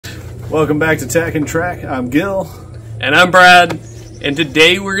Welcome back to Tack and Track. I'm Gil. And I'm Brad. And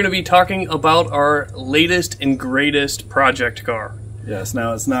today we're going to be talking about our latest and greatest project car. Yes,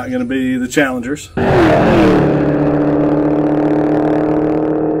 now it's not going to be the Challengers.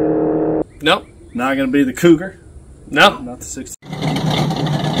 Nope. Not going to be the Cougar. No. Not the 60.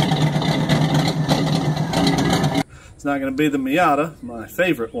 It's not going to be the Miata, my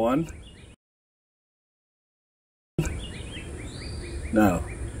favorite one. No,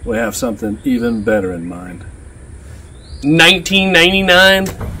 we have something even better in mind. 1999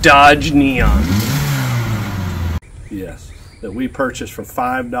 Dodge Neon. Yes, that we purchased for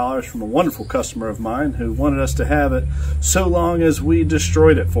 $5 from a wonderful customer of mine who wanted us to have it so long as we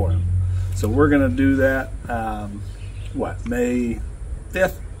destroyed it for him. So we're going to do that, May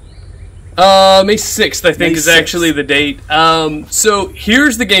 5th? May 6th, I think, is actually the date. So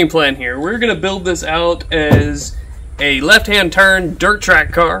here's the game plan here. We're going to build this out as a left-hand turn dirt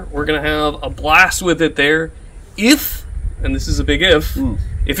track car. We're going to have a blast with it there. If, and this is a big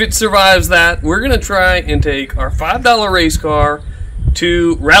if it survives that, we're going to try and take our $5 race car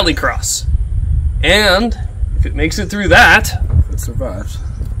to Rallycross. And if it makes it through that, if it survives,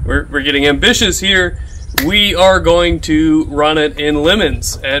 we're getting ambitious here. We are going to run it in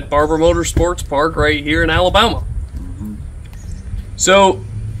Lemons at Barber Motorsports Park right here in Alabama. So,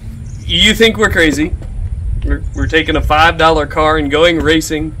 you think we're crazy. We're taking a $5 car and going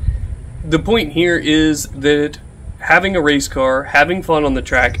racing. The point here is that having a race car, having fun on the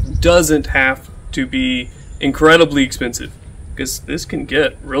track, doesn't have to be incredibly expensive. Because this can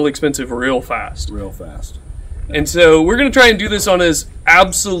get real expensive real fast. Real fast. And so we're going to try and do this on as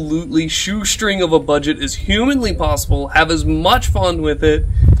absolutely shoestring of a budget as humanly possible, have as much fun with it,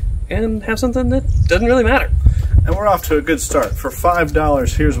 and have something that doesn't really matter. And we're off to a good start. For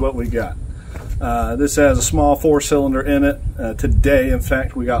 $5, here's what we got. This has a small 4-cylinder in it. Today, in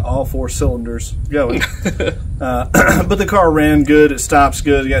fact, we got all 4 cylinders going. But the car ran good. It stops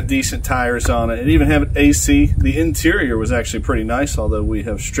good. It got decent tires on it. It even had AC. The interior was actually pretty nice, although we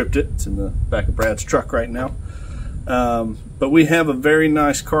have stripped it. It's in the back of Brad's truck right now. But we have a very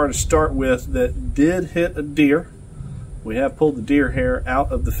nice car to start with that did hit a deer. We have pulled the deer hair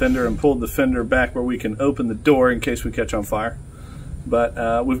out of the fender and pulled the fender back where we can open the door in case we catch on fire.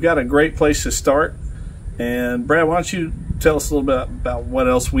 But we've got a great place to start. And Brad, why don't you tell us a little bit about what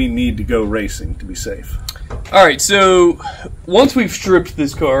else we need to go racing to be safe? All right, so once we've stripped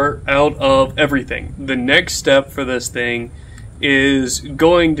this car out of everything, the next step for this thing is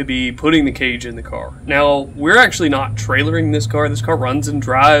going to be putting the cage in the car. Now, we're actually not trailering this car. This car runs and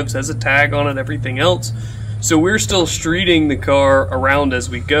drives, has a tag on it, everything else. So we're still streeting the car around as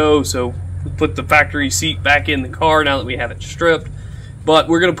we go. So we put the factory seat back in the car now that we have it stripped. But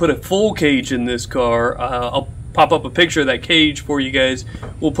we're going to put a full cage in this car. I'll pop up a picture of that cage for you guys.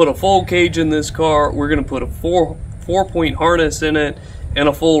 We'll put a full cage in this car. We're going to put a four-point harness in it and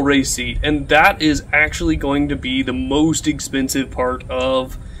a full race seat. And that is actually going to be the most expensive part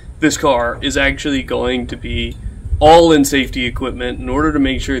of this car, is actually going to be all in safety equipment in order to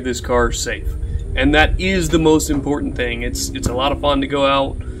make sure this car is safe. And that is the most important thing. It's a lot of fun to go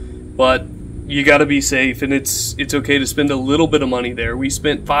out, but you got to be safe, and it's okay to spend a little bit of money there. We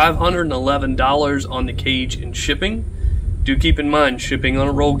spent $511 on the cage and shipping. Do keep in mind, shipping on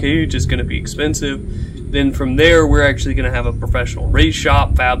a roll cage is going to be expensive. Then from there, we're actually going to have a professional race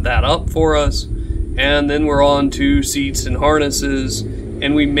shop fab that up for us. And then we're on to seats and harnesses,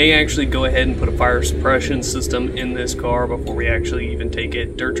 and we may actually go ahead and put a fire suppression system in this car before we actually even take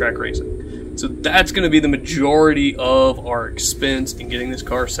it dirt track racing. So that's going to be the majority of our expense in getting this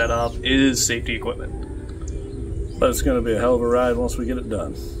car set up, is safety equipment. But it's going to be a hell of a ride once we get it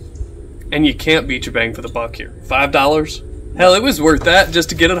done. And you can't beat your bang for the buck here. $5? Hell, it was worth that just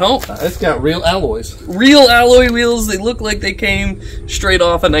to get it home. It's got real alloys. Real alloy wheels. They look like they came straight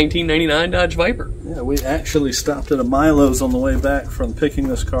off a 1999 Dodge Viper. Yeah, we actually stopped at a Milo's on the way back from picking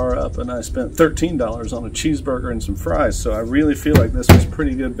this car up, and I spent $13 on a cheeseburger and some fries. So I really feel like this was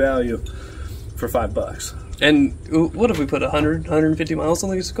pretty good value for $5. And what if we put 150 miles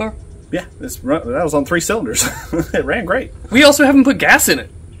on this car? Yeah, that was on 3 cylinders. It ran great. We also haven't put gas in it.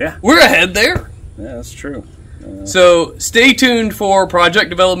 Yeah. We're ahead there. Yeah, that's true. So stay tuned for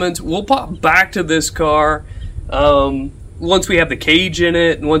project developments. We'll pop back to this car once we have the cage in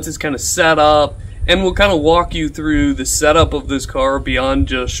it and once it's kind of set up. And we'll kind of walk you through the setup of this car beyond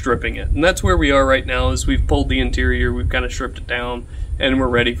just stripping it. And that's where we are right now, is we've pulled the interior, we've kind of stripped it down, and we're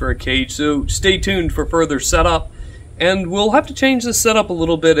ready for a cage. So stay tuned for further setup. And we'll have to change the setup a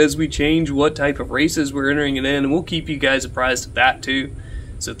little bit as we change what type of races we're entering it in, and we'll keep you guys apprised of that too.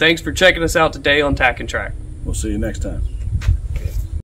 So thanks for checking us out today on Tack and Track. We'll see you next time.